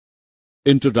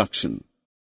Introduction.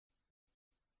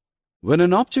 When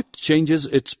an object changes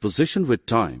its position with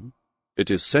time, it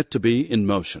is said to be in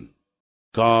motion.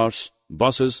 Cars,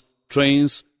 buses,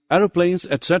 trains, aeroplanes,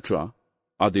 etc.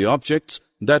 are the objects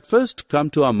that first come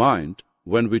to our mind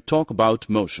when we talk about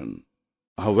motion.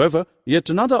 However, yet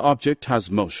another object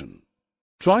has motion.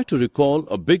 Try to recall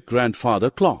a big grandfather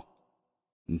clock.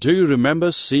 Do you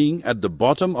remember seeing at the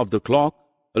bottom of the clock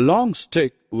a long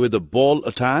stick with a ball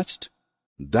attached?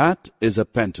 That is a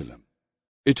pendulum.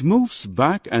 It moves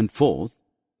back and forth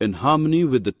in harmony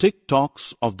with the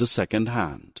tick-tocks of the second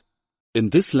hand.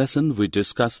 In this lesson, we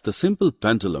discuss the simple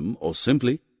pendulum, or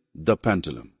simply the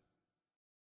pendulum.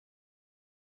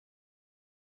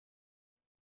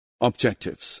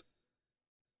 Objectives.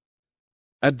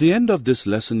 At the end of this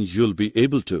lesson, you'll be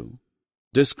able to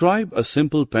describe a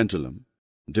simple pendulum,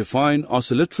 define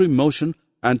oscillatory motion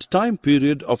and time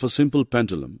period of a simple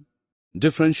pendulum,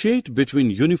 differentiate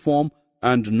between uniform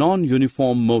and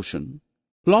non-uniform motion,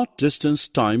 plot distance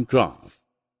time graph.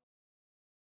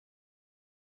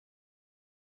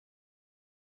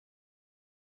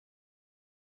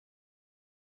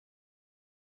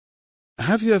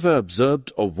 Have you ever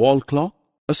observed a wall clock?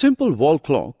 A simple wall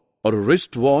clock or a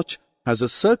wristwatch has a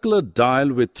circular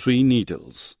dial with 3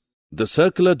 needles. The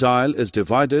circular dial is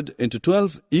divided into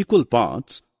 12 equal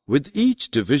parts, with each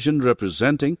division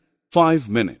representing 5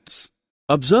 minutes.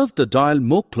 Observe the dial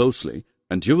more closely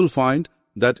and you will find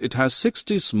that it has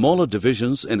 60 smaller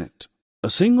divisions in it. A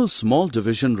single small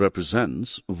division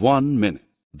represents 1 minute.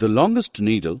 The longest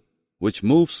needle, which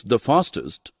moves the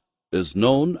fastest, is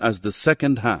known as the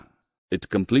second hand. It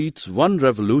completes 1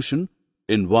 revolution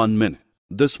in 1 minute.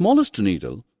 The smallest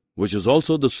needle, which is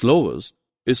also the slowest,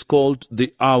 is called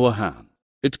the hour hand.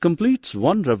 It completes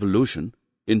 1 revolution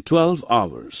in 12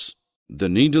 hours. The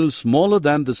needle smaller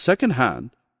than the second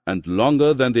hand and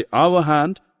longer than the hour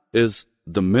hand is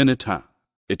the minute hand.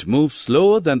 It moves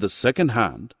slower than the second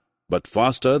hand but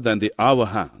faster than the hour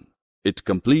hand. It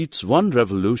completes 1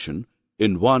 revolution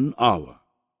in 1 hour.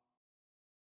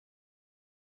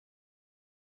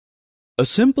 A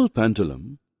simple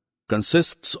pendulum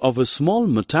consists of a small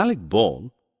metallic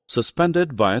ball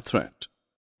suspended by a thread.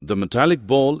 The metallic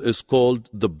ball is called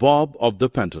the bob of the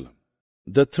pendulum.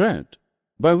 The thread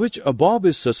by which a bob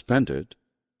is suspended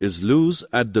is loose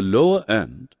at the lower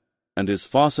end and is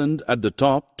fastened at the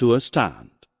top to a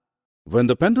stand. When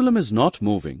the pendulum is not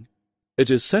moving, it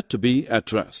is said to be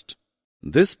at rest.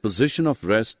 This position of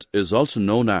rest is also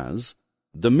known as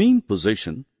the mean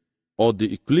position or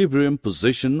the equilibrium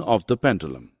position of the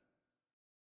pendulum.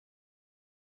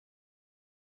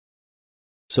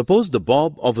 Suppose the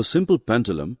bob of a simple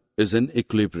pendulum is in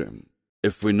equilibrium.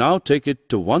 If we now take it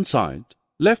to one side,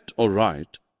 left or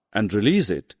right, and release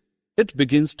it, it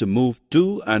begins to move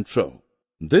to and fro.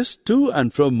 This to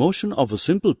and fro motion of a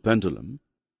simple pendulum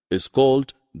is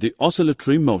called the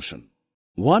oscillatory motion.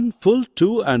 1 full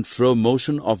to and fro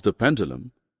motion of the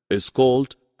pendulum is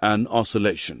called an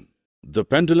oscillation. The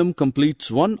pendulum completes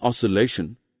 1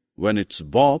 oscillation when its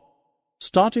bob,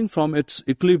 starting from its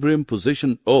equilibrium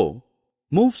position O,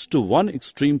 moves to one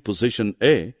extreme position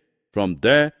A, from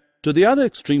there to the other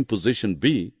extreme position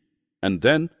B, and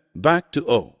then back to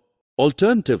O.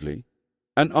 Alternatively,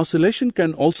 an oscillation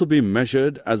can also be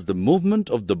measured as the movement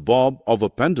of the bob of a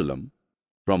pendulum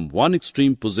from one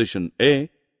extreme position A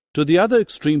to the other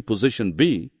extreme position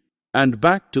B and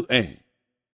back to A.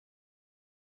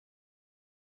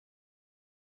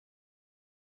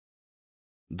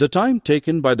 The time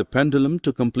taken by the pendulum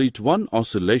to complete 1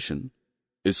 oscillation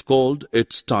is called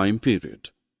its time period.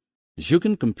 You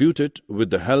can compute it with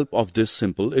the help of this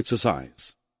simple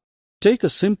exercise. Take a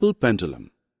simple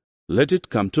pendulum. Let it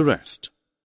come to rest.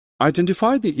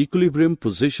 Identify the equilibrium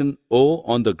position O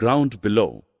on the ground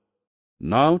below.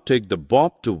 Now take the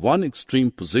bob to one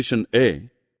extreme position A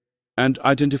and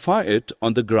identify it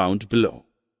on the ground below.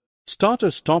 Start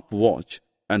a stopwatch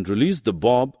and release the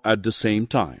bob at the same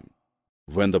time.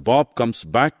 When the bob comes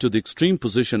back to the extreme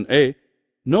position A,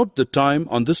 note the time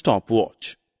on the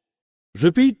stopwatch.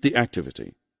 Repeat the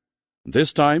activity.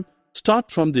 This time, start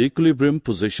from the equilibrium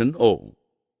position O.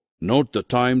 Note the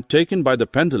time taken by the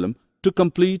pendulum to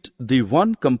complete the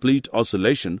 1 complete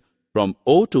oscillation from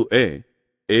O to A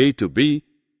to B,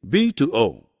 B to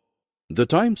O. The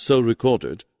time so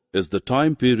recorded is the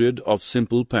time period of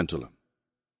simple pendulum.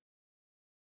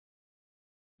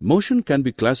 Motion can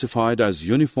be classified as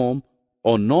uniform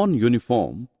or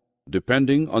non-uniform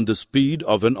depending on the speed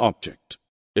of an object.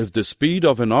 If the speed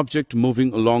of an object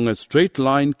moving along a straight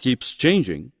line keeps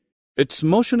changing, its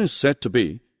motion is said to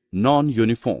be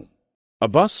non-uniform. A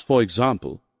bus, for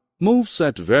example, moves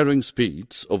at varying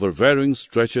speeds over varying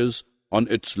stretches on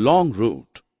its long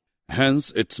route.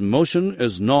 Hence, its motion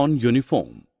is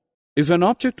non-uniform. If an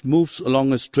object moves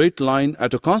along a straight line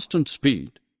at a constant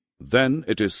speed, then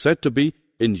it is said to be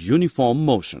in uniform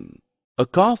motion. A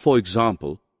car, for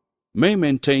example, may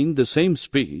maintain the same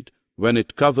speed when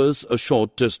it covers a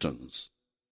short distance.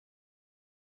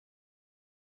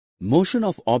 Motion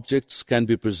of objects can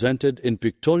be presented in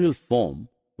pictorial form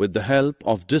with the help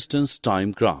of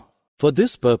distance-time graph. For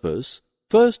this purpose,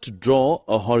 first draw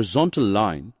a horizontal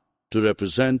line to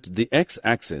represent the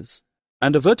x-axis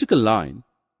and a vertical line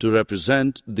to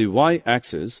represent the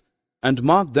y-axis and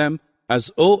mark them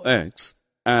as OX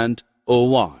and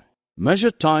OY.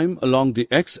 Measure time along the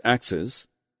x-axis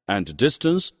and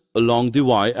distance along the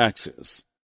y-axis.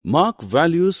 Mark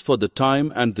values for the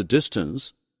time and the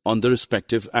distance on the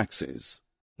respective axes.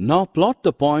 Now plot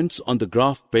the points on the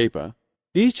graph paper,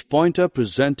 each pointer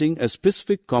presenting a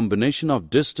specific combination of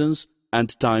distance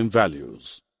and time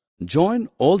values. Join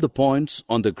all the points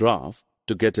on the graph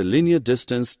to get a linear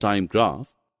distance-time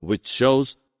graph which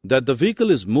shows that the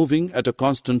vehicle is moving at a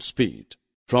constant speed.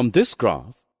 From this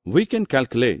graph, we can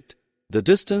calculate the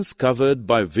distance covered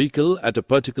by vehicle at a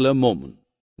particular moment.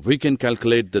 We can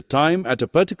calculate the time at a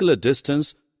particular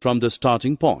distance from the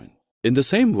starting point. In the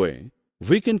same way,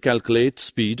 we can calculate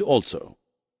speed also.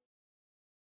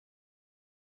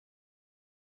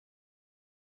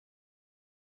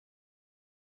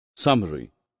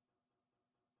 Summary.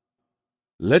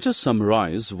 Let us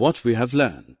summarize what we have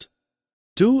learned.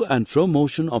 To and fro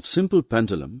motion of simple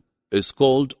pendulum is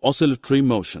called oscillatory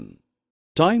motion.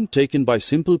 Time taken by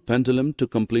simple pendulum to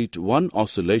complete one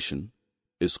oscillation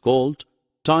is called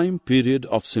time period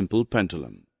of simple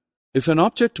pendulum. If an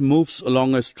object moves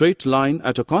along a straight line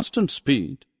at a constant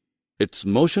speed, its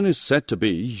motion is said to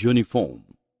be uniform.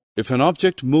 If an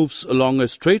object moves along a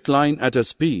straight line at a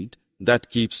speed that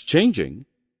keeps changing,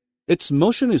 its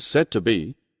motion is said to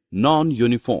be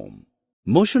non-uniform.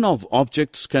 Motion of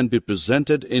objects can be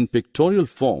presented in pictorial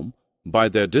form by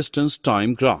their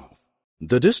distance-time graph.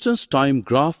 The distance-time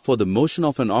graph for the motion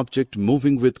of an object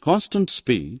moving with constant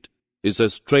speed is a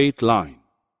straight line.